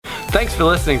Thanks for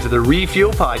listening to the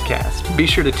Refuel Podcast. Be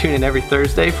sure to tune in every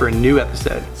Thursday for a new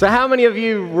episode. So how many of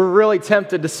you were really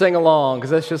tempted to sing along? Because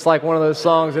that's just like one of those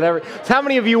songs that So how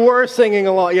many of you were singing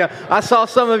along? Yeah, I saw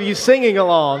some of you singing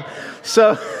along.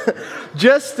 So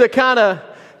just to kind of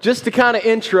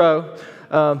intro,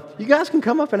 you guys can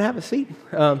come up and have a seat.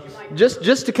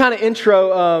 Just to kind of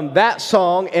intro that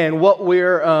song and what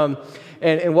we're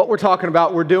and what we're talking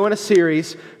about. We're doing a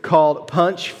series called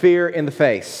Punch Fear in the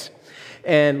Face.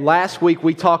 And last week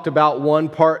we talked about one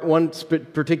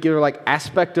particular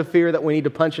aspect of fear that we need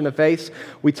to punch in the face.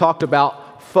 We talked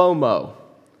about FOMO,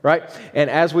 right?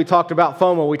 And as we talked about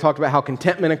FOMO, we talked about how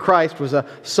contentment in Christ was a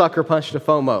sucker punch to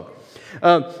FOMO.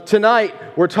 Tonight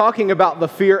we're talking about the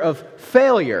fear of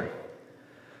failure.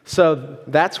 So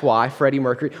that's why Freddie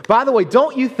Mercury. By the way,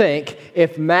 don't you think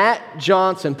if Matt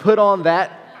Johnson put on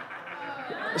that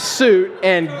suit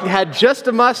and had just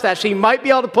a mustache, he might be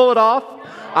able to pull it off?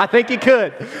 I think he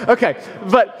could. Okay,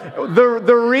 but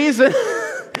the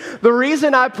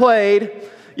reason I played,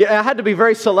 I had to be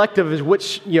very selective as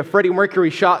which Freddie Mercury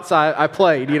shots I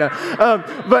played,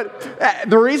 But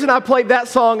the reason I played that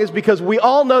song is because we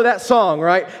all know that song,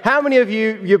 right? How many of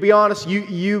you'll be honest,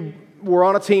 you were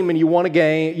on a team and you won a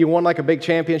game, you won like a big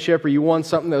championship or you won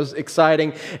something that was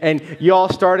exciting and you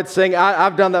all started singing,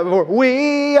 I've done that before,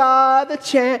 we are the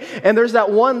champ, and there's that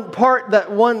one part,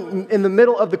 that one in the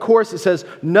middle of the chorus that says,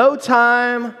 no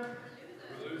time,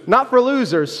 not for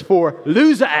losers, for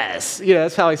losers.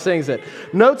 That's how he sings it.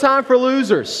 No time for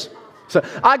losers. So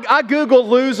I Googled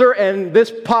loser and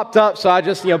this popped up, so I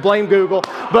just, blame Google.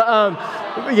 But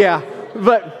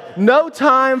no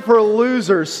time for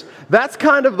losers. That's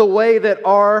kind of the way that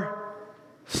our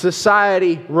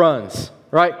society runs,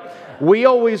 right? We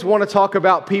always want to talk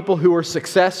about people who are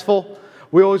successful.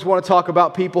 We always want to talk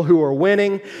about people who are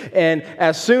winning. And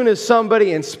as soon as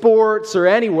somebody in sports or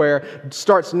anywhere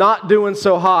starts not doing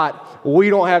so hot, we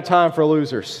don't have time for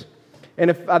losers.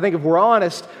 And I think if we're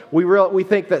honest, we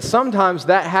think that sometimes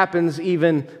that happens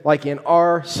even like in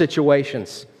our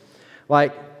situations.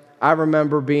 Like I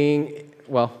remember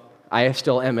I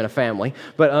still am in a family,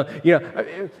 but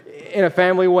in a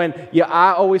family when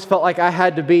I always felt like I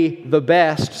had to be the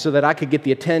best so that I could get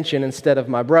the attention instead of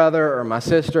my brother or my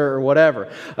sister or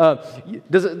whatever.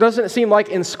 Doesn't it seem like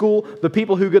in school the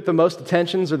people who get the most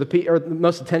attentions or the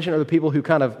most attention are the people who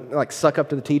kind of like suck up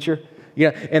to the teacher?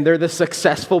 And they're the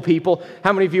successful people.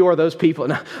 How many of you are those people?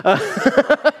 No.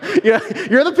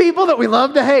 You're the people that we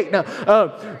love to hate. No,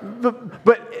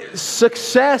 but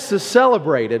success is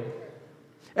celebrated.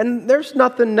 And there's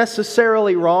nothing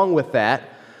necessarily wrong with that,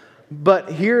 but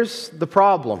here's the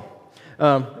problem.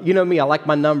 You know me, I like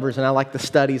my numbers and I like the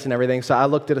studies and everything, so I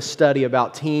looked at a study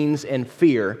about teens and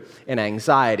fear and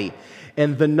anxiety.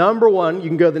 And the number one, you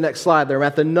can go to the next slide there,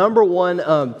 Matt, the number one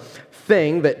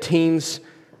thing that teens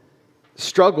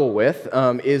struggle with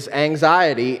is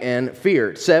anxiety and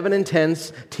fear. 7 in 10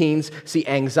 teens see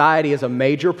anxiety as a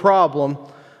major problem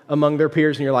among their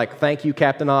peers, and you're like, thank you,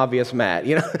 Captain Obvious, Matt.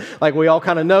 Like we all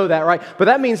kind of know that, right? But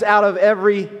that means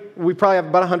we probably have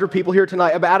about 100 people here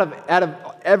tonight, out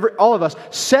of all of us,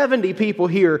 70 people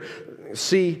here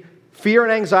see fear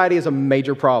and anxiety as a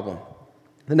major problem.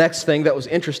 The next thing that was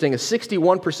interesting is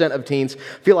 61% of teens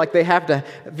feel like they have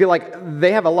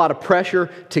a lot of pressure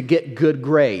to get good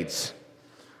grades.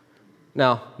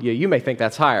 Now, you may think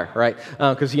that's higher, right?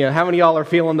 Because how many of y'all are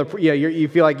feeling you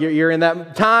feel like you're in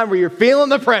that time where you're feeling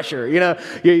the pressure.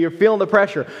 You're feeling the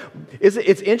pressure. It's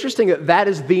interesting that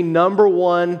is the number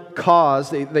one cause,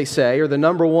 they say, or the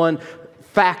number one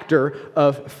factor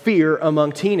of fear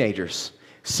among teenagers.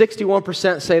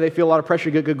 61% say they feel a lot of pressure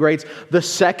to get good grades. The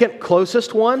second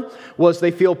closest one was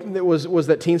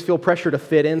that teens feel pressure to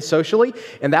fit in socially,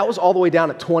 and that was all the way down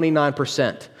at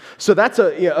 29%. So that's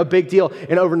a big deal.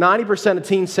 And over 90% of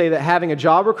teens say that having a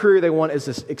job or career they want is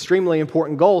this extremely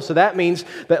important goal. So that means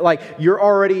that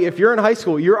if you're in high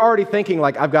school, you're already thinking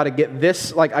I've got to get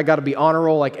this, I got to be honor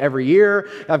roll every year.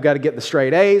 I've got to get the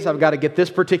straight A's. I've got to get this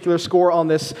particular score on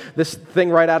this thing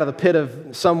right out of the pit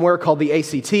of somewhere called the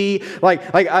ACT.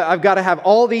 I've got to have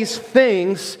all these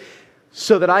things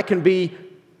so that I can be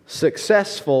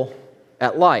successful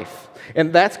at life.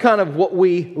 And that's kind of what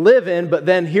we live in, but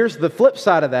then here's the flip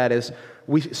side of that is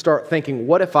we start thinking,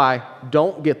 what if I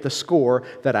don't get the score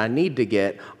that I need to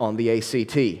get on the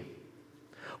ACT?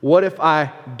 What if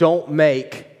I don't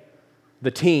make the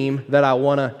team that I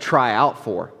want to try out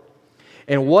for?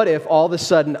 And what if all of a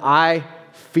sudden I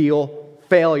feel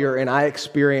failure and I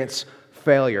experience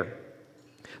failure?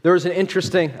 There was an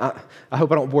interesting, I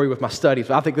hope I don't bore you with my studies,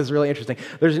 but I think this is really interesting.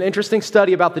 There's an interesting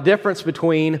study about the difference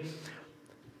between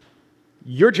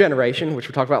Your generation, which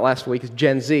we talked about last week, is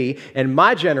Gen Z, and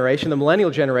my generation, the millennial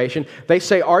generation, they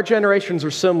say our generations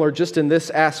are similar just in this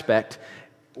aspect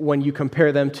when you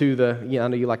compare them to I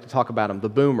know you like to talk about them, the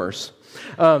boomers.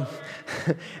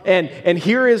 And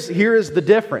here is the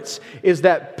difference, is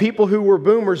that people who were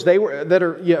boomers, that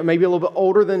are maybe a little bit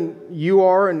older than you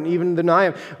are and even than I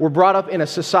am, were brought up in a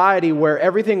society where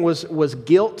everything was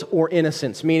guilt or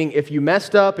innocence, meaning if you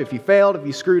messed up, if you failed, if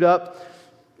you screwed up,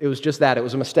 it was just that, it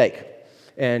was a mistake.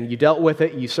 And you dealt with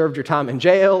it, you served your time in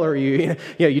jail, or you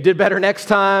did better next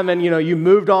time, and you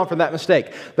moved on from that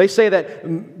mistake. They say that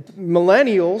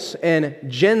millennials and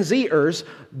Gen Zers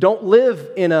don't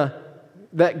live in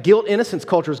that guilt innocence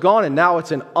culture is gone, and now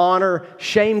it's an honor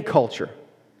shame culture.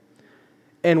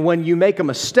 And when you make a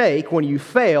mistake, when you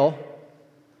fail,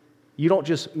 you don't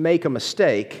just make a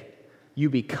mistake, you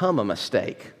become a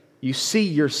mistake. You see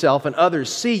yourself and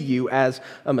others see you as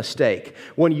a mistake.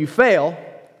 When you fail,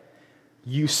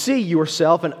 you see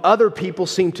yourself and other people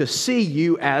seem to see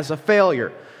you as a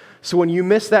failure. So when you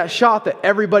miss that shot that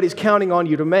everybody's counting on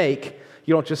you to make,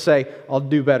 you don't just say, I'll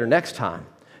do better next time.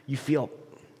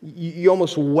 You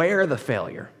almost wear the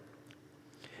failure.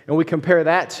 And we compare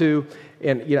that to,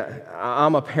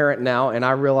 I'm a parent now, and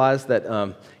I realize that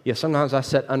sometimes I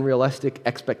set unrealistic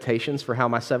expectations for how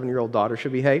my 7-year-old daughter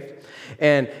should behave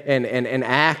and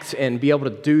act and be able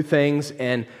to do things.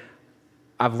 And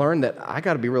I've learned that I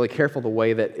got to be really careful the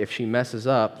way that if she messes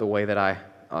up, the way that I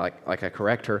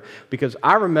correct her, because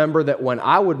I remember that when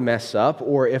I would mess up,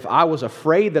 or if I was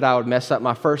afraid that I would mess up,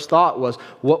 my first thought was,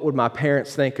 what would my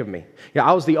parents think of me?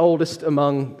 I was the oldest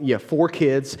among 4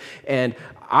 kids, and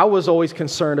I was always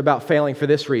concerned about failing for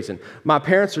this reason. My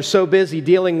parents are so busy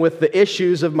dealing with the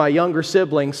issues of my younger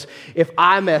siblings, if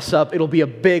I mess up, it'll be a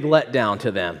big letdown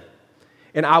to them.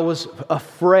 And I was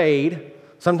afraid,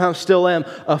 sometimes still am,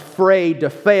 afraid to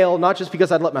fail, not just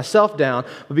because I'd let myself down,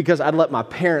 but because I'd let my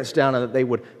parents down and that they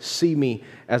would see me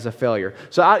as a failure.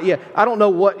 So I don't know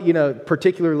what,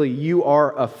 particularly you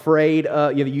are afraid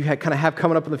you kind of have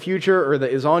coming up in the future, or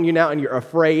that is on you now and you're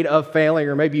afraid of failing,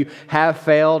 or maybe you have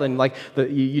failed and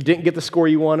you didn't get the score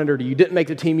you wanted, or you didn't make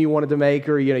the team you wanted to make,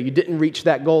 or you didn't reach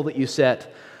that goal that you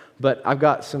set. But I've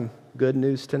got some good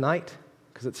news tonight,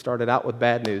 because it started out with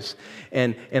bad news.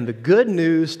 And the good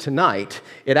news tonight,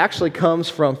 it actually comes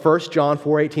from 1 John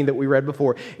 4:18 that we read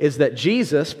before, is that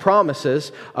Jesus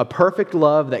promises a perfect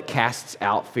love that casts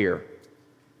out fear.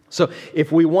 So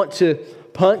if we want to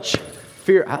punch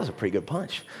fear, that was a pretty good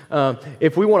punch.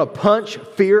 If we want to punch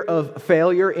fear of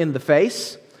failure in the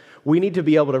face, we need to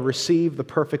be able to receive the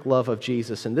perfect love of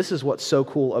Jesus. And this is what's so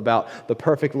cool about the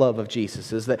perfect love of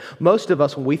Jesus, is that most of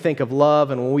us, when we think of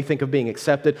love and when we think of being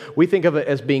accepted, we think of it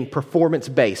as being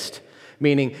performance-based,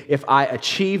 meaning if I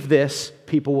achieve this,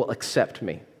 people will accept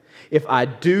me. If I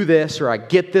do this or I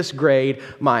get this grade,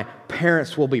 my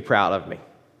parents will be proud of me.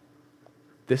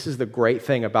 This is the great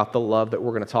thing about the love that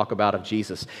we're going to talk about of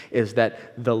Jesus, is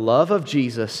that the love of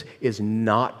Jesus is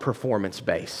not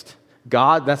performance-based.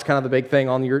 God, that's kind of the big thing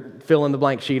on your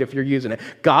fill-in-the-blank sheet if you're using it.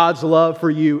 God's love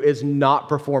for you is not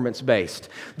performance-based.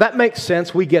 That makes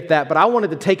sense. We get that. But I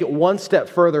wanted to take it one step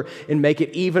further and make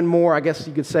it even more, I guess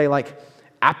you could say,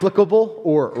 applicable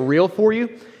or real for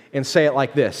you, and say it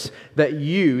like this, that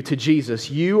you, to Jesus,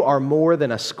 you are more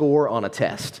than a score on a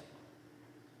test.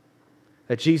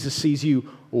 That Jesus sees you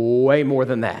way more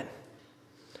than that.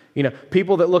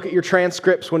 People that look at your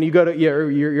transcripts when you go to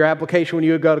your application when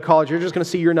you go to college, you're just going to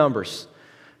see your numbers.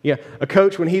 A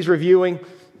coach, when he's reviewing,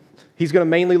 he's going to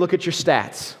mainly look at your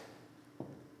stats.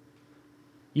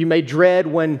 You may dread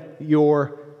when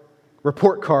your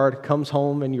report card comes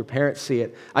home and your parents see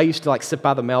it. I used to sit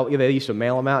by the mail. They used to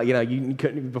mail them out. You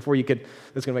couldn't, before you could,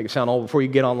 this is going to make you sound old, before you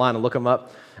get online and look them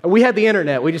up. We had the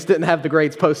internet. We just didn't have the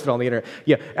grades posted on the internet.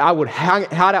 I would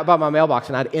hide out by my mailbox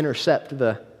and I'd intercept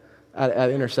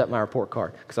my report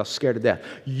card because I was scared to death.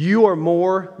 You are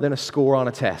more than a score on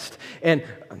a test. And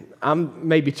I'm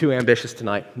maybe too ambitious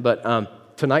tonight,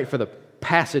 but tonight for the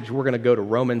passage, we're going to go to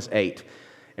Romans 8.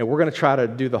 And we're going to try to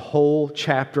do the whole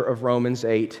chapter of Romans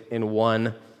 8 in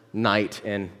one night.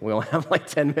 And we only have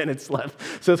 10 minutes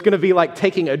left. So it's going to be like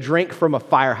taking a drink from a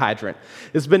fire hydrant.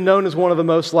 It's been known as one of the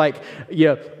most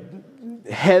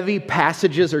heavy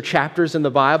passages or chapters in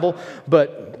the Bible,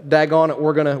 but daggone it,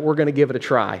 we're gonna give it a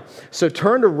try. So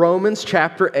turn to Romans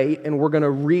chapter 8, and we're going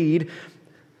to read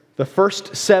the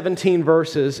first 17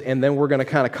 verses, and then we're going to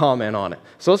kind of comment on it.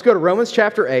 So let's go to Romans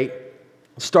chapter 8,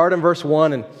 start in verse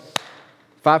 1, and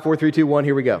 5, 4, 3, 2, 1,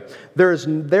 here we go. There is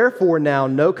therefore now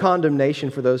no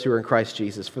condemnation for those who are in Christ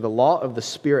Jesus, for the law of the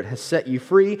Spirit has set you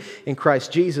free in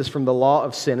Christ Jesus from the law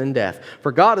of sin and death.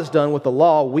 For God has done what the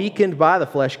law, weakened by the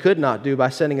flesh, could not do by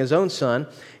sending his own Son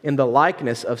in the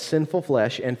likeness of sinful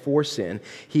flesh, and for sin.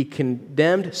 He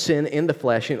condemned sin in the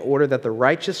flesh in order that the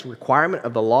righteous requirement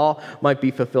of the law might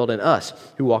be fulfilled in us,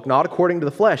 who walk not according to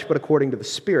the flesh, but according to the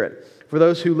Spirit. For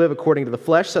those who live according to the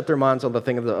flesh set their minds on the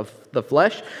things of the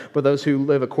flesh. For those who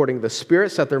live according to the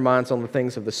Spirit set their minds on the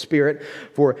things of the Spirit.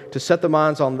 For to set the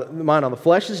mind on the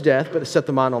flesh is death, but to set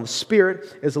the mind on the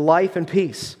Spirit is life and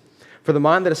peace. For the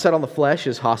mind that is set on the flesh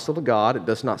is hostile to God. It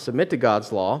does not submit to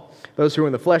God's law. Those who are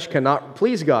in the flesh cannot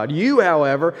please God. You,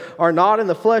 however, are not in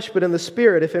the flesh, but in the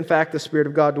Spirit, if in fact the Spirit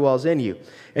of God dwells in you.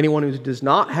 Anyone who does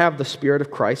not have the Spirit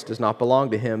of Christ does not belong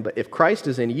to him. But if Christ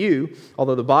is in you,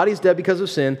 although the body is dead because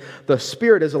of sin, the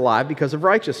Spirit is alive because of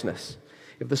righteousness.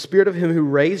 If the Spirit of him who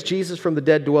raised Jesus from the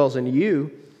dead dwells in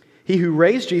you, he who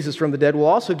raised Jesus from the dead will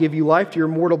also give you life to your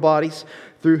mortal bodies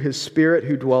through his Spirit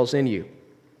who dwells in you.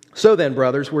 So then,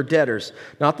 brothers, we're debtors,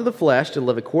 not to the flesh, to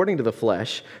live according to the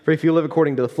flesh. For if you live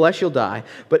according to the flesh, you'll die.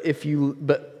 But if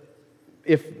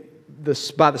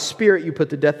by the Spirit you put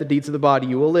to death the deeds of the body,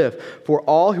 you will live. For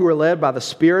all who are led by the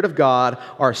Spirit of God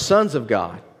are sons of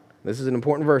God. This is an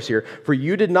important verse here. For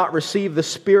you did not receive the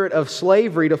spirit of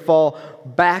slavery to fall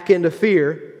back into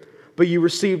fear, but you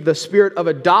received the spirit of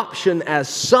adoption as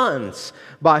sons,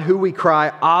 by who we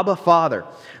cry, Abba, Father.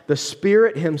 The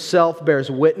Spirit himself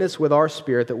bears witness with our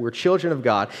spirit that we're children of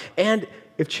God. And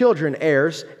if children,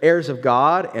 heirs, heirs of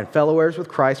God and fellow heirs with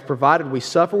Christ, provided we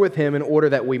suffer with him in order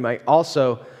that we might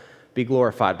also be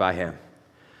glorified by him.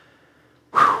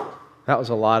 Whew, that was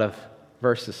a lot of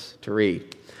verses to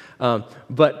read.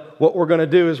 But what we're going to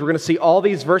do is we're going to see all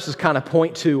these verses kind of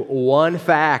point to one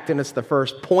fact, and it's the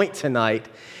first point tonight,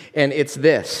 and it's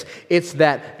this. It's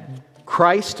that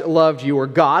Christ loved you, or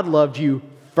God loved you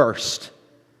first.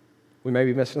 We may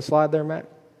be missing a slide there, Matt.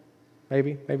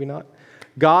 Maybe, maybe not.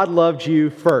 God loved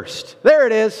you first. There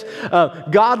it is.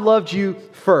 God loved you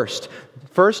first.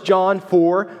 1 John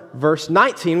 4, verse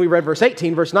 19, we read verse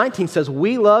 18. Verse 19 says,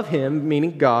 we love him,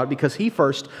 meaning God, because he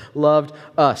first loved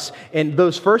us. And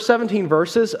those first 17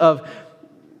 verses of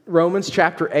Romans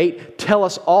chapter 8 tell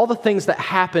us all the things that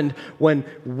happened when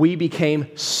we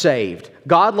became saved.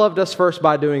 God loved us first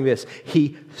by doing this.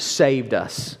 He saved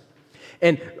us.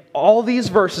 And all these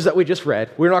verses that we just read,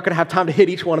 we're not going to have time to hit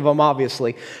each one of them,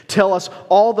 obviously, tell us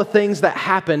all the things that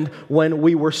happened when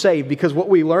we were saved. Because what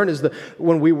we learn is that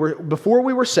before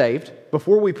we were saved,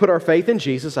 before we put our faith in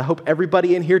Jesus, I hope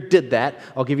everybody in here did that.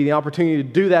 I'll give you the opportunity to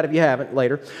do that if you haven't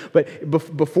later.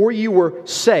 But before you were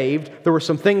saved, there were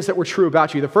some things that were true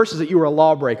about you. The first is that you were a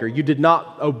lawbreaker. You did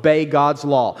not obey God's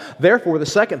law. Therefore, the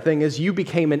second thing is you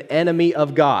became an enemy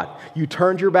of God. You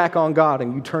turned your back on God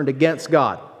and you turned against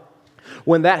God.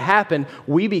 When that happened,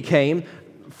 we became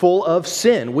full of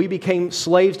sin. We became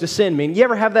slaves to sin. I mean, you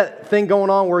ever have that thing going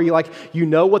on where you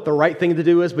know what the right thing to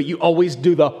do is, but you always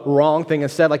do the wrong thing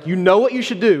instead? Like, you know what you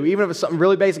should do, even if it's something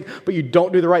really basic, but you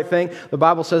don't do the right thing? The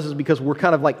Bible says it's because we're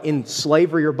kind of like in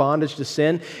slavery or bondage to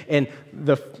sin. And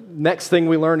the next thing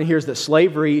we learn here is that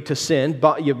slavery to sin,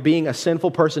 being a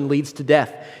sinful person, leads to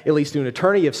death. It leads to an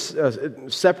eternity of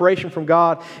separation from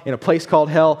God in a place called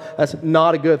hell. That's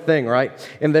not a good thing, right?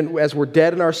 And then as we're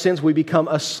dead in our sins, we become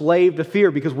a slave to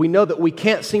fear because we know that we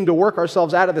can't seem to work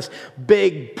ourselves out of this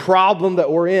big problem that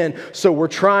we're in. So we're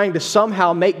trying to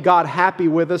somehow make God happy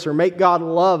with us or make God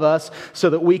love us so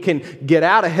that we can get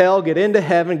out of hell, get into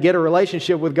heaven, get a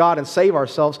relationship with God and save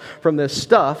ourselves from this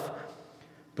stuff.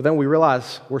 But then we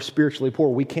realize we're spiritually poor.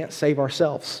 We can't save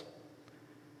ourselves.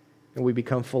 And we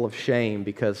become full of shame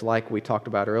because, like we talked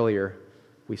about earlier,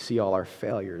 we see all our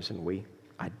failures and we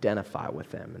identify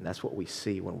with them. And that's what we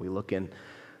see when we look in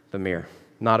the mirror.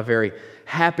 Not a very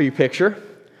happy picture,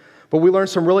 but we learned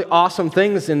some really awesome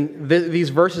things in these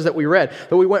verses that we read.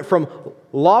 That we went from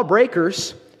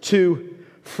lawbreakers to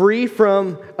free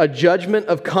from a judgment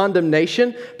of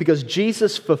condemnation because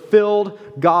Jesus fulfilled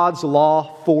God's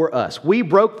law for us. We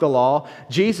broke the law,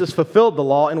 Jesus fulfilled the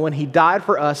law, and when he died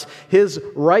for us, his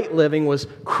right living was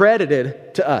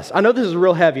credited to us. I know this is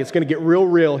real heavy. It's going to get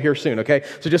real here soon, okay?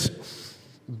 So just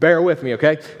bear with me,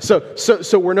 okay?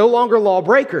 So we're no longer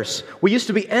lawbreakers. We used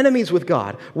to be enemies with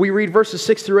God. We read verses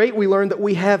 6 through 8, we learn that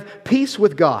we have peace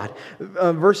with God.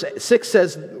 Verse 6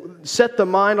 says, set the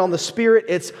mind on the Spirit,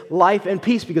 it's life and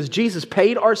peace, because Jesus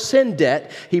paid our sin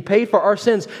debt. He paid for our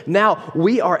sins. Now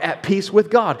we are at peace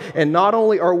with God. And not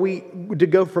only are we to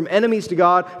go from enemies to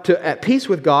God to at peace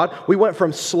with God, we went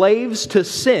from slaves to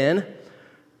sin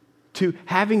to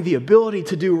having the ability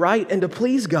to do right and to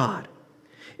please God.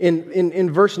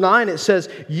 In verse 9 it says,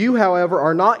 "You, however,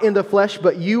 are not in the flesh,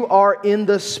 but you are in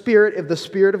the Spirit, if the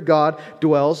Spirit of God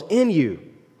dwells in you."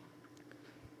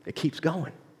 It keeps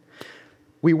going.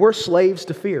 We were slaves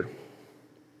to fear.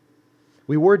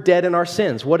 We were dead in our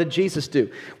sins. What did Jesus do?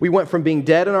 We went from being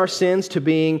dead in our sins to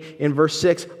being, in verse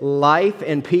 6, life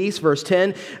and peace. Verse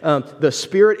 10, the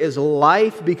Spirit is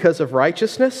life because of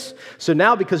righteousness. So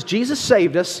now, because Jesus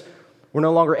saved us, we're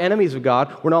no longer enemies of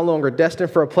God. We're no longer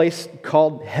destined for a place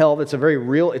called hell that's a very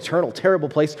real, eternal, terrible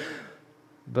place.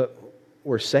 But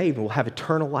we're saved and we'll have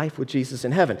eternal life with Jesus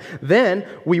in heaven. Then,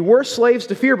 we were slaves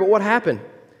to fear, but what happened?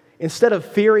 Instead of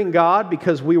fearing God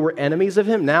because we were enemies of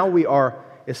Him, now we are,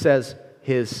 it says,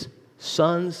 His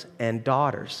sons and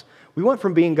daughters. We went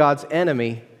from being God's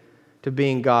enemy to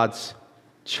being God's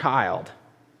child.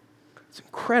 It's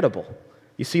incredible.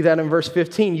 You see that in verse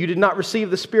 15. "You did not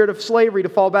receive the spirit of slavery to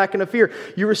fall back into fear.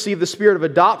 You received the spirit of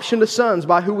adoption to sons,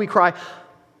 by whom we cry,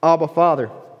 Abba,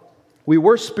 Father." We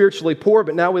were spiritually poor,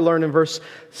 but now we learn in verse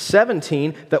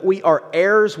 17 that we are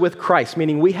heirs with Christ,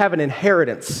 meaning we have an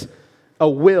inheritance, a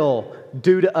will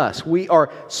due to us. We are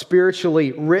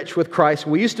spiritually rich with Christ.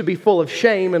 We used to be full of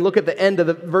shame, and look at the end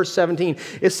of verse 17.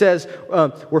 It says,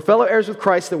 we're fellow heirs with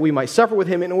Christ that we might suffer with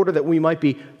Him in order that we might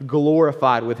be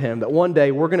glorified with Him. That one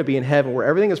day we're going to be in heaven where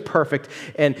everything is perfect,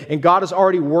 and God is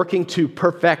already working to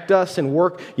perfect us and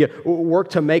work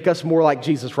to make us more like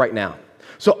Jesus right now.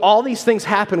 So all these things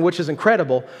happen, which is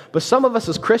incredible, but some of us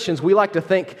as Christians, we like to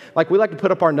think, like we like to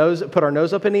put our nose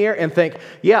up in the air and think,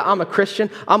 yeah, I'm a Christian.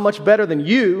 I'm much better than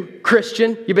you,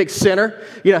 Christian, you big sinner.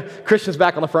 Christian's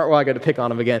back on the front row. I got to pick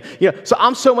on him again. So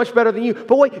I'm so much better than you.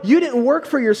 But wait, you didn't work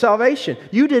for your salvation.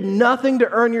 You did nothing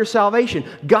to earn your salvation.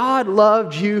 God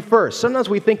loved you first. Sometimes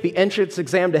we think the entrance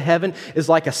exam to heaven is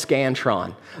like a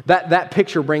Scantron. That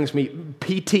picture brings me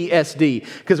PTSD,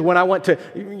 because when I went to,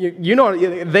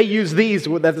 they use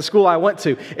these at the school I went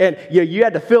to, and you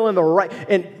had to fill in the right,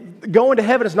 and going to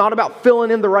heaven is not about filling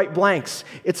in the right blanks.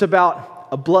 It's about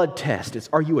a blood test. It's,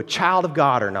 are you a child of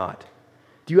God or not?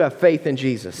 Do you have faith in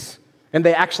Jesus? And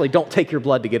they actually don't take your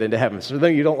blood to get into heaven. So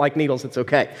then you don't like needles, it's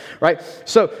okay, right?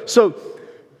 So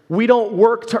we don't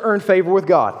work to earn favor with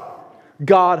God.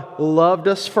 God loved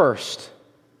us first.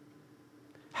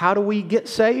 How do we get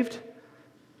saved?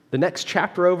 The next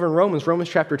chapter over in Romans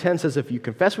chapter 10 says, if you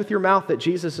confess with your mouth that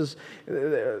Jesus is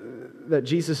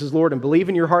Lord and believe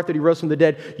in your heart that He rose from the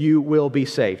dead, you will be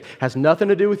saved. It has nothing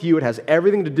to do with you. It has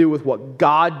everything to do with what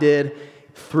God did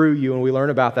through you, and we learn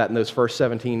about that in those first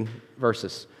 17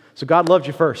 verses. So God loved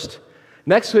you first.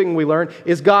 Next thing we learn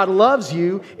is God loves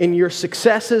you in your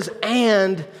successes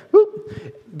and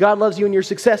in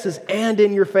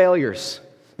your failures.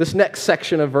 This next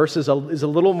section of verses is a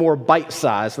little more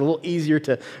bite-sized, a little easier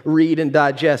to read and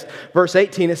digest. Verse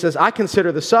 18, it says, I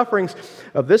consider the sufferings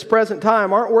of this present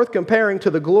time aren't worth comparing to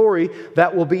the glory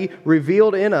that will be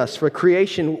revealed in us. For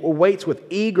creation waits with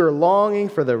eager longing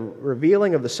for the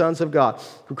revealing of the sons of God.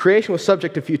 For creation was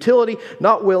subject to futility,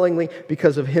 not willingly,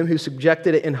 because of Him who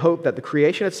subjected it, in hope that the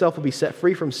creation itself will be set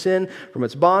free from sin, from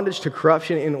its bondage to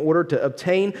corruption, in order to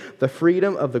obtain the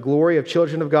freedom of the glory of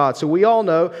children of God. So we all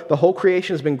know the whole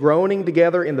creation has been groaning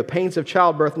together in the pains of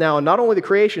childbirth now, and not only the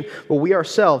creation, but we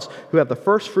ourselves, who have the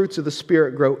first fruits of the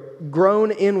Spirit,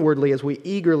 groan inwardly as we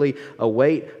eagerly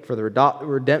await for the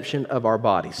redemption of our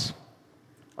bodies.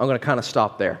 I'm going to kind of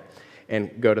stop there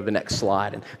and go to the next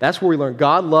slide. And that's where we learn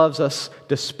God loves us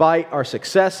despite our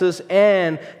successes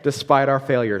and despite our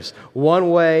failures,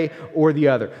 one way or the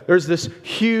other. There's this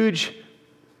huge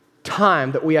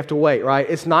time that we have to wait, right?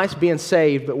 It's nice being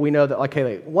saved, but we know that, like,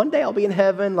 hey, one day I'll be in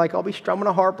heaven, like I'll be strumming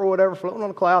a harp or whatever, floating on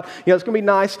a cloud. It's going to be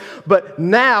nice, but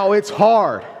now it's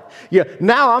hard.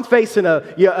 Now I'm facing a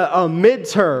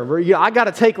midterm, or I got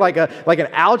to take like an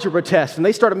algebra test, and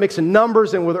they started mixing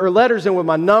numbers in or letters in with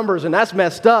my numbers, and that's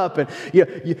messed up. And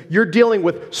you're dealing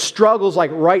with struggles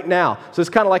like right now. So it's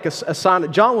kind of like a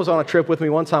sign. John was on a trip with me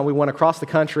one time. We went across the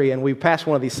country, and we passed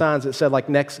one of these signs that said like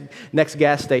next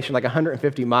gas station, like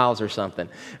 150 miles or something.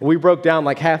 And we broke down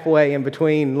like halfway in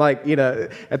between,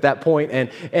 at that point, and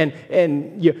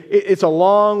it's a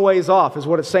long ways off, is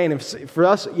what it's saying. And for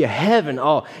us, heaven,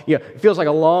 it feels like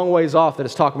a long ways off that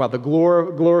it's talking about the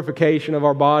glorification of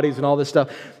our bodies and all this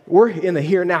stuff. We're in the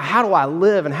here and now. How do I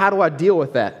live and how do I deal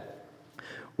with that?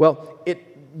 Well,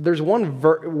 there's one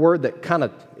word that kind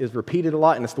of is repeated a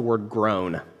lot, and it's the word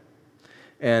groan.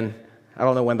 And I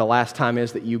don't know when the last time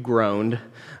is that you groaned.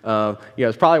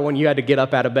 It's probably when you had to get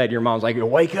up out of bed. Your mom's like,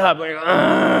 wake up,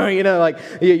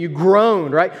 you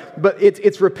groaned, right? But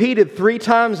it's repeated 3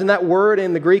 times in that word.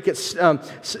 In the Greek, it's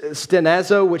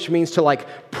stenazo, which means to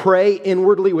pray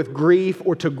inwardly with grief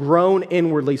or to groan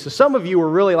inwardly. So some of you are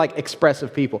really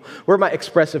expressive people. Where are my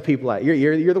expressive people at?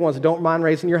 You're the ones that don't mind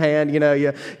raising your hand.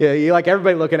 You like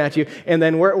everybody looking at you. And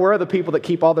then where are the people that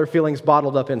keep all their feelings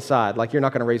bottled up inside? You're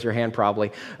not going to raise your hand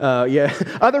probably.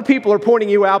 Other people are pointing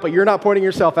you out, but you're not pointing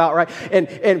yourself out, right?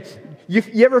 And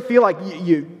you ever feel like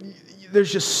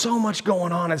there's just so much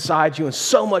going on inside you and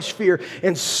so much fear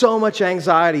and so much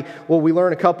anxiety? Well, we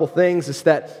learn a couple things. It's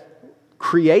that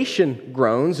creation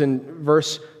groans. In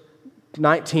verse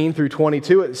 19 through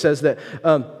 22, it says that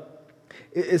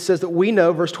we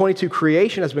know, verse 22,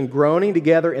 creation has been groaning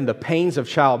together in the pains of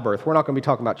childbirth. We're not going to be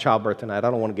talking about childbirth tonight.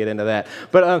 I don't want to get into that.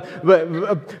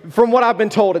 But from what I've been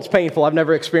told, it's painful. I've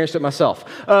never experienced it myself.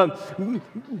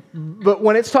 But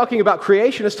when it's talking about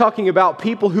creation, it's talking about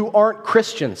people who aren't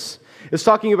Christians. It's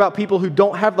talking about people who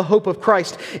don't have the hope of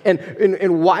Christ.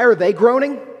 And why are they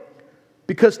groaning?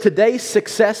 Because today's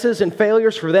successes and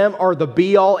failures for them are the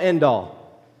be-all, end-all.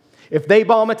 If they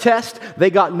bomb a test, they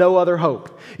got no other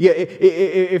hope.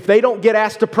 If they don't get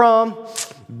asked to prom,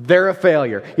 they're a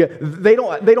failure. They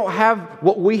don't have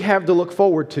what we have to look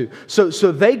forward to. So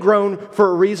they groan for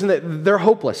a reason that they're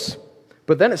hopeless.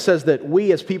 But then it says that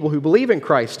we as people who believe in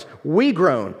Christ, we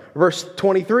groan. Verse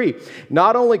 23,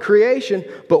 not only creation,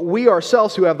 but we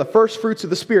ourselves who have the first fruits of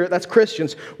the Spirit, that's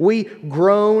Christians, we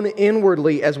groan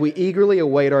inwardly as we eagerly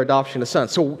await our adoption as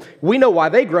sons. So we know why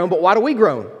they groan, but why do we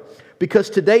groan? Because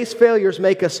today's failures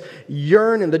make us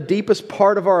yearn in the deepest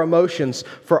part of our emotions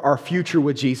for our future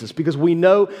with Jesus. Because we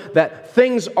know that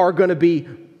things are going to be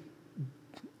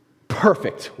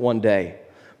perfect one day,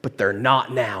 but they're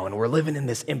not now. And we're living in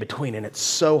this in-between, and it's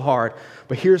so hard.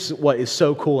 But here's what is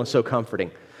so cool and so comforting.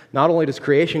 Not only does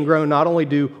creation groan, not only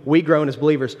do we groan as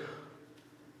believers,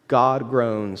 God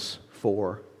groans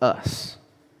for us.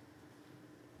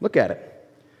 Look at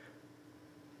it.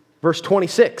 Verse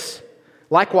 26.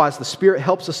 Likewise, the Spirit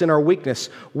helps us in our weakness.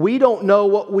 We don't know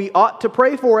what we ought to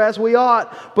pray for as we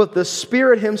ought, but the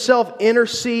Spirit Himself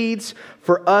intercedes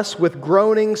for us with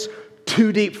groanings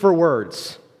too deep for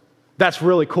words. That's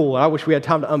really cool. I wish we had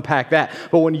time to unpack that.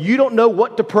 But when you don't know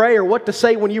what to pray or what to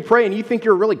say when you pray and you think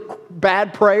you're a really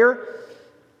bad prayer,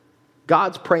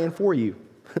 God's praying for you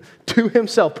to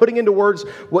Himself, putting into words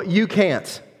what you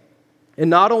can't. And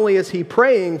not only is He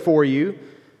praying for you,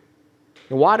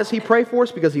 and why does He pray for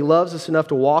us? Because He loves us enough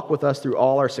to walk with us through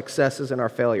all our successes and our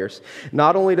failures.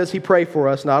 Not only does He pray for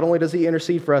us, not only does He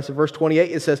intercede for us. In verse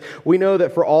 28, it says, we know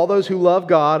that for all those who love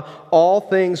God, all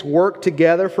things work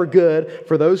together for good,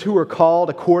 for those who are called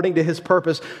according to His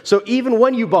purpose. So even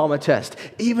when you bomb a test,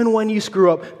 even when you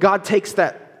screw up, God takes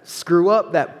that screw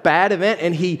up, that bad event,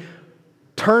 and He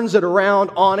turns it around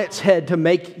on its head to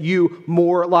make you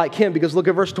more like Him. Because look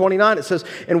at verse 29, it says,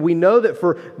 and we know that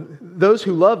for those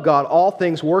who love God, all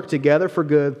things work together for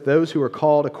good, those who are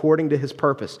called according to His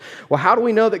purpose. Well, how do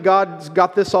we know that God's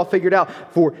got this all figured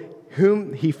out? For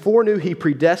whom He foreknew, He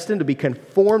predestined to be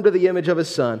conformed to the image of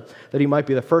His Son, that He might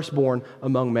be the firstborn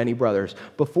among many brothers.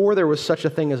 Before there was such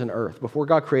a thing as an earth, before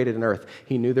God created an earth,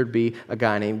 He knew there'd be a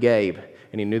guy named Gabe.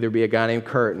 And He knew there'd be a guy named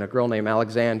Kurt and a girl named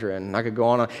Alexandra, and I could go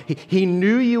on. He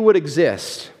knew you would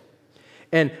exist.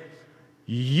 And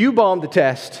you bombed the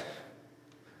test.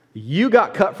 You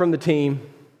got cut from the team.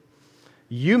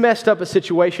 You messed up a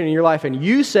situation in your life, and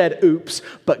you said, oops,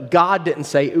 but God didn't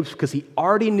say oops because He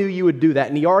already knew you would do that,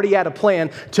 and He already had a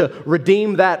plan to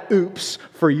redeem that oops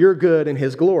for your good and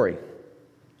His glory.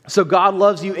 So God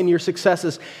loves you in your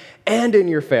successes and in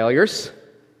your failures.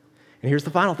 And here's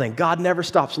the final thing. God never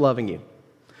stops loving you.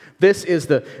 This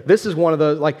is one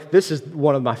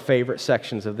of my favorite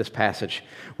sections of this passage.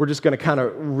 We're just going to kind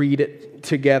of read it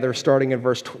together, starting in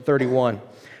verse 31.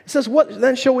 It says, what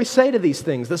then shall we say to these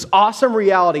things? This awesome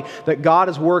reality that God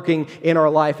is working in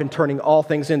our life and turning all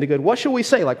things into good. What shall we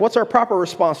say? What's our proper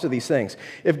response to these things?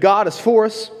 If God is for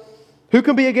us, who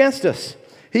can be against us?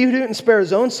 He who didn't spare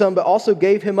His own Son, but also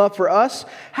gave Him up for us,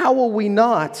 how will we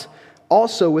not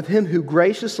also with Him who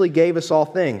graciously gave us all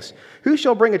things? Who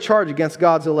shall bring a charge against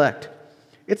God's elect?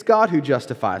 It's God who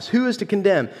justifies. Who is to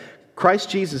condemn? Christ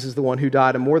Jesus is the one who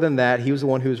died, and more than that, He was the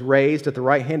one who was raised at the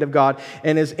right hand of God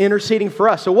and is interceding for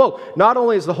us. So, not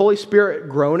only is the Holy Spirit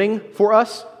groaning for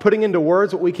us, putting into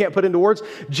words what we can't put into words,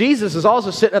 Jesus is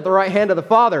also sitting at the right hand of the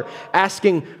Father,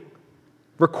 asking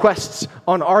requests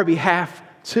on our behalf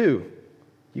too.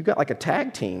 You've got a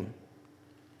tag team.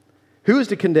 Who is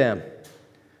to condemn?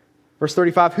 Verse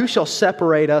 35, who shall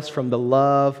separate us from the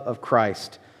love of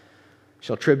Christ?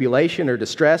 Shall tribulation or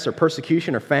distress or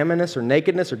persecution or famine or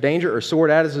nakedness or danger or sword,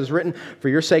 as is written, for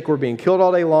your sake we're being killed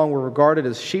all day long, we're regarded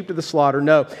as sheep to the slaughter.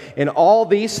 No, in all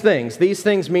these things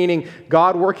meaning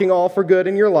God working all for good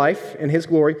in your life, in His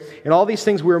glory, in all these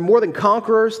things we are more than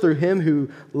conquerors through Him who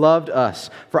loved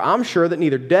us. For I'm sure that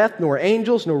neither death, nor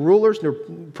angels, nor rulers, nor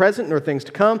present, nor things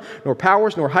to come, nor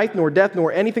powers, nor height, nor depth,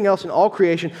 nor anything else in all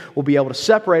creation will be able to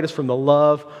separate us from the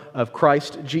love of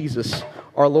Christ Jesus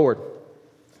our Lord.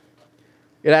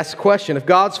 It asks the question, if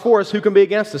God's for us, who can be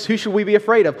against us? Who should we be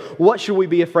afraid of? What should we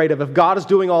be afraid of if God is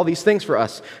doing all these things for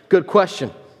us? Good question.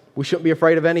 We shouldn't be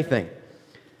afraid of anything.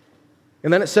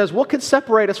 And then it says, what could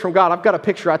separate us from God? I've got a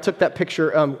picture. I took that picture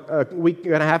a week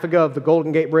and a half ago of the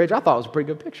Golden Gate Bridge. I thought it was a pretty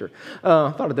good picture. I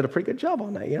thought I did a pretty good job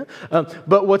on that,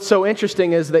 But what's so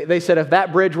interesting is they said if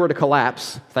that bridge were to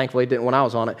collapse, thankfully it didn't when I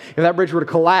was on it, if that bridge were to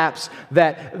collapse,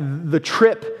 that the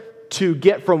trip to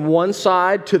get from one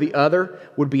side to the other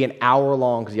would be an hour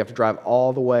long because you have to drive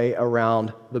all the way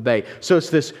around the bay. So it's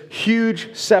this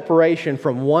huge separation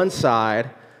from one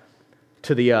side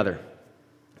to the other.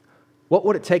 What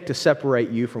would it take to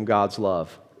separate you from God's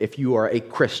love if you are a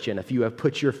Christian, if you have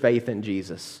put your faith in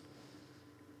Jesus?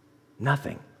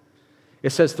 Nothing. It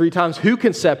says 3 times, who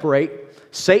can separate?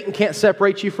 Satan can't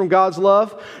separate you from God's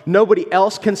love. Nobody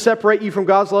else can separate you from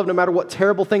God's love, no matter what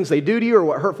terrible things they do to you or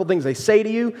what hurtful things they say to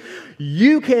you.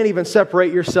 You can't even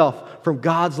separate yourself from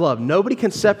God's love. Nobody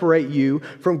can separate you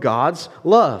from God's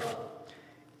love.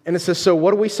 And it says, so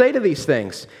what do we say to these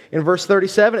things? In verse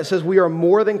 37, it says, we are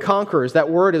more than conquerors. That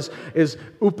word is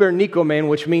upernikomen,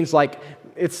 which means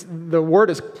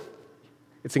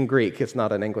it's in Greek. It's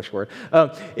not an English word.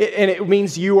 And it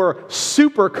means you are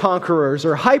super conquerors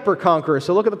or hyper conquerors.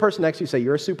 So look at the person next to you and say,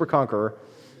 you're a super conqueror.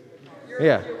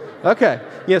 Yeah. Okay.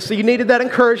 Yeah, so you needed that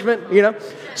encouragement,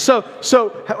 So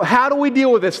how do we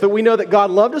deal with this? That we know that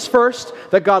God loved us first,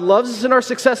 that God loves us in our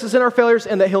successes and our failures,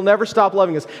 and that He'll never stop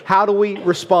loving us. How do we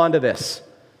respond to this?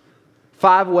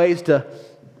 5 ways to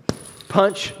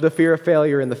punch the fear of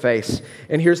failure in the face.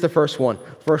 And here's the first one.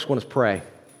 First one is pray.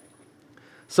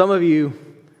 Some of you,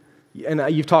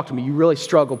 and you've talked to me, you really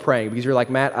struggle praying because you're like,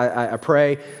 Matt, I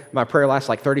pray, my prayer lasts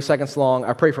like 30 seconds long.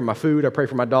 I pray for my food, I pray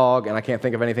for my dog, and I can't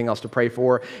think of anything else to pray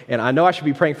for. And I know I should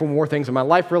be praying for more things, and my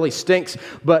life really stinks,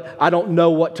 but I don't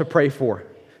know what to pray for.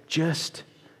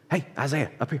 Hey,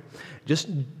 Isaiah, up here.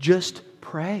 Just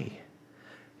pray.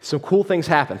 Some cool things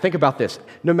happen. Think about this.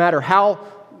 No matter how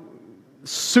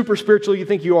super spiritual you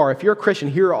think you are, if you're a Christian,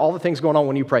 here are all the things going on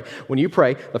when you pray. When you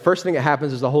pray, the first thing that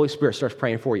happens is the Holy Spirit starts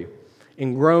praying for you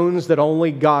in groans that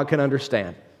only God can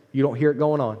understand. You don't hear it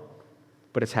going on,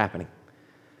 but it's happening.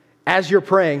 As you're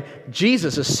praying,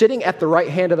 Jesus is sitting at the right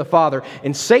hand of the Father,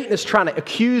 and Satan is trying to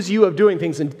accuse you of doing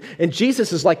things, and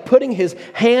Jesus is like putting his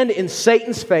hand in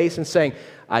Satan's face and saying,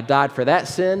 I died for that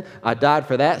sin, I died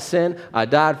for that sin, I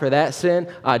died for that sin,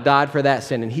 I died for that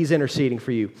sin, and He's interceding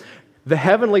for you. The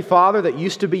Heavenly Father that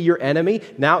used to be your enemy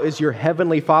now is your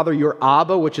Heavenly Father, your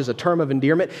Abba, which is a term of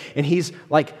endearment, and He's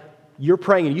like, you're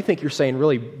praying and you think you're saying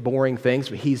really boring things,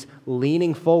 but He's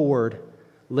leaning forward,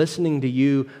 listening to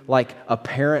you like a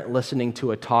parent listening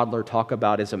to a toddler talk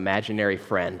about his imaginary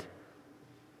friend.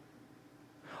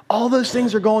 All those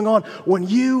things are going on when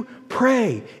you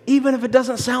pray, even if it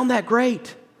doesn't sound that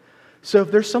great. So if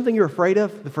there's something you're afraid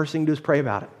of, the first thing to do is pray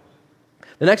about it.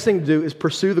 The next thing to do is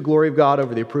pursue the glory of God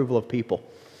over the approval of people.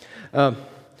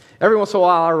 Every once in a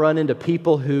while I run into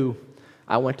people who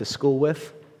I went to school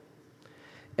with,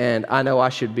 and I know I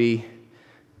should be,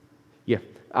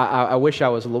 I wish I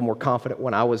was a little more confident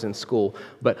when I was in school,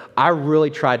 but I really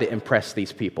tried to impress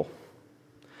these people.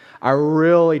 I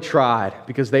really tried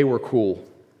because they were cool.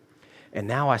 And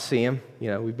now I see them,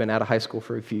 we've been out of high school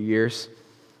for a few years.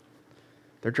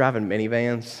 They're driving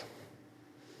minivans.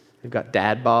 They've got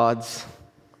dad bods.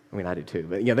 I mean, I do too,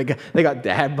 but they got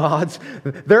dad bods.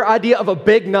 Their idea of a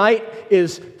big night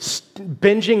is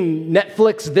binging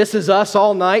Netflix This Is Us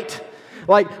all night.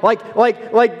 Like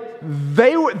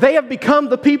they have become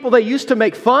the people they used to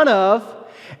make fun of.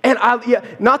 And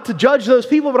not to judge those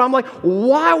people, but I'm like,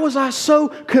 why was I so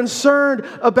concerned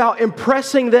about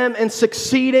impressing them and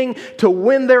succeeding to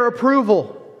win their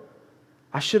approval?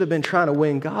 I should have been trying to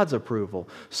win God's approval.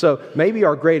 So maybe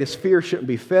our greatest fear shouldn't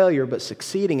be failure, but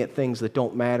succeeding at things that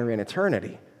don't matter in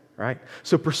eternity, right?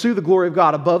 So pursue the glory of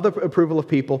God above the approval of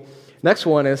people. Next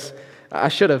one is, I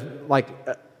should have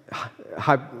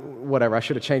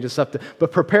changed this up,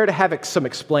 but prepare to have some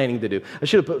explaining to do. I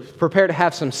should have prepared to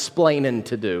have some splaining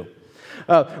to do.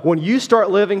 When you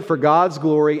start living for God's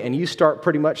glory and you start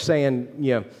pretty much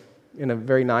saying, in a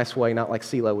very nice way, not like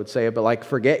CeeLo would say it, but like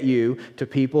forget you to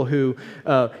people who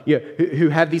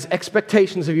have these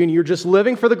expectations of you and you're just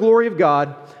living for the glory of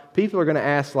God, people are going to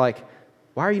ask like,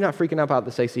 why are you not freaking out about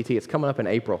this ACT? It's coming up in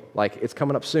April. Like, it's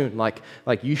coming up soon. Like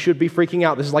you should be freaking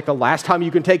out. This is like the last time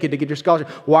you can take it to get your scholarship.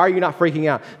 Why are you not freaking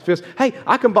out? It's because, hey,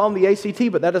 I can bomb the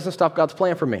ACT, but that doesn't stop God's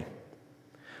plan for me.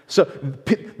 So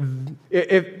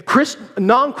if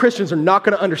non-Christians are not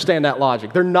going to understand that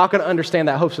logic, they're not going to understand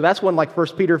that hope. So that's when, like 1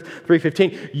 Peter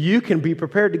 3:15, you can be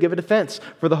prepared to give a defense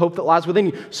for the hope that lies within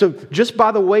you. So just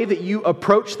by the way that you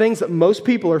approach things that most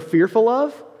people are fearful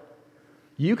of,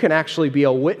 you can actually be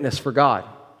a witness for God.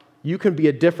 You can be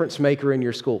a difference maker in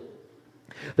your school.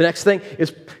 The next thing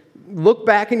is look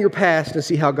back in your past and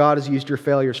see how God has used your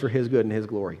failures for His good and His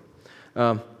glory.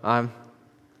 I'm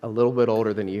a little bit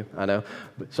older than you, I know.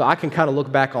 So I can kind of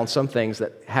look back on some things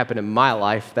that happened in my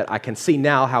life that I can see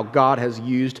now how God has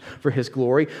used for His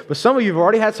glory. But some of you have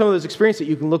already had some of those experiences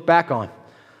that you can look back on.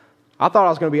 I thought I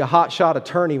was going to be a hotshot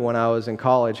attorney when I was in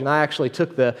college, and I actually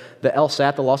took the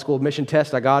LSAT, the Law School Admission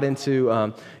Test. I got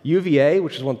into UVA,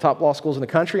 which is one of the top law schools in the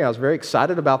country, and I was very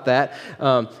excited about that.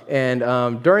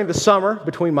 During the summer,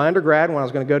 between my undergrad and when I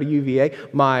was going to go to UVA,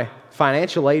 my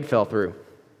financial aid fell through.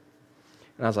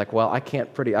 And I was like, well, I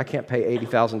can't pay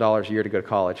 $80,000 a year to go to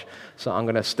college, so I'm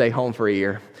going to stay home for a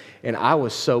year. And I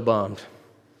was so bummed.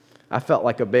 I felt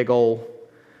like a big old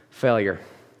failure.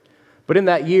 But in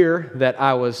that year that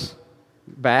I was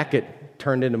back, it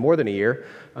turned into more than a year,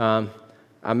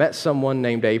 I met someone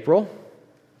named April.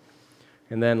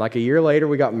 And then like a year later,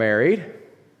 we got married.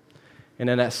 And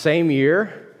then that same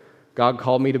year, God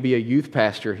called me to be a youth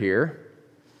pastor here.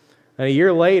 And a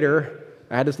year later,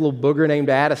 I had this little booger named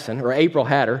Addison, or April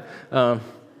had her. I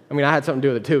had something to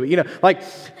do with it too.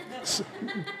 But,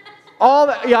 all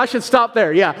that, I should stop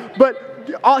there,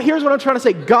 But here's what I'm trying to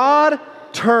say. God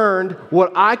turned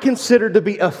what I considered to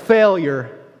be a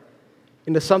failure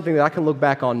into something that I can look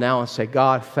back on now and say,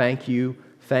 God, thank you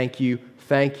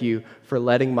for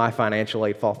letting my financial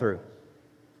aid fall through.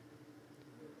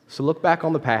 So look back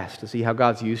on the past to see how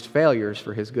God's used failures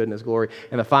for His good and His glory.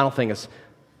 And the final thing is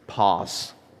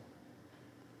pause.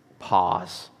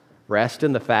 Pause. Rest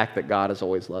in the fact that God is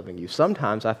always loving you.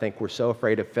 Sometimes I think we're so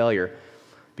afraid of failure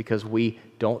because we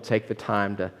don't take the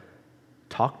time to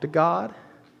talk to God,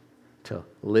 to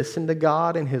listen to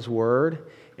God in His Word,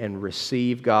 and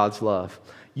receive God's love.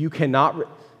 You cannot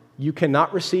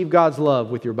receive God's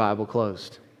love with your Bible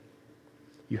closed.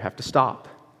 You have to stop.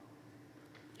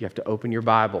 You have to open your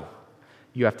Bible.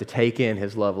 You have to take in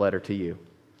His love letter to you.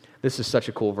 This is such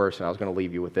a cool verse, and I was going to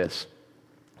leave you with this.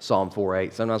 Psalm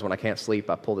 4:8. Sometimes when I can't sleep,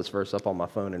 I pull this verse up on my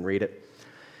phone and read it.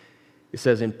 It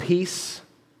says, "In peace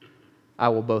I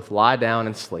will both lie down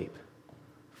and sleep,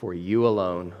 for you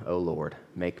alone, O Lord,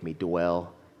 make me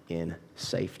dwell in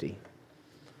safety."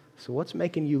 So what's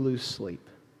making you lose sleep?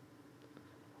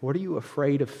 What are you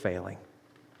afraid of failing?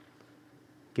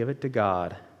 Give it to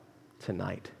God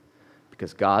tonight,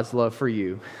 because God's love for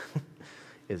you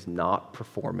is not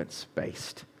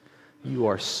performance-based. You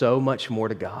are so much more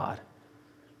to God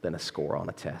than a score on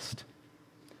a test.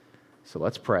 So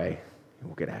let's pray, and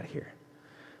we'll get out of here.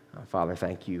 Father,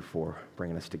 thank you for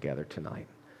bringing us together tonight.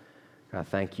 God,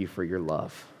 thank you for your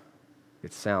love.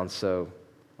 It sounds so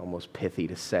almost pithy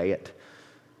to say it.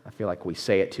 I feel like we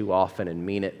say it too often and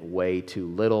mean it way too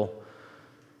little.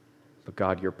 But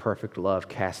God, your perfect love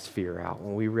casts fear out.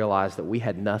 When we realize that we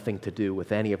had nothing to do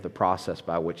with any of the process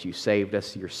by which you saved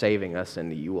us, you're saving us,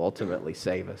 and you ultimately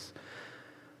save us.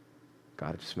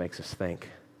 God, it just makes us think,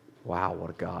 wow,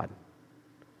 what a God.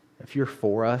 If you're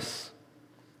for us,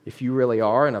 if you really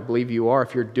are, and I believe you are,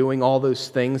 if you're doing all those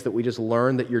things that we just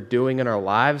learned that you're doing in our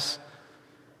lives,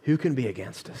 who can be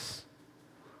against us?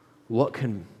 What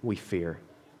can we fear?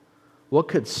 What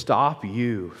could stop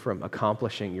you from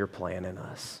accomplishing your plan in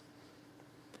us?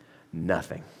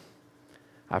 Nothing.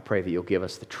 I pray that you'll give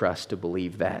us the trust to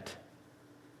believe that,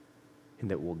 and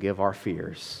that we'll give our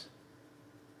fears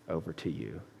over to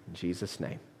you. In Jesus'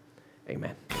 name,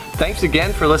 amen. Thanks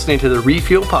again for listening to the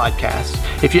Refuel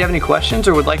Podcast. If you have any questions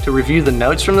or would like to review the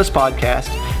notes from this podcast,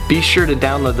 be sure to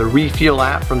download the Refuel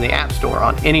app from the App Store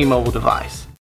on any mobile device.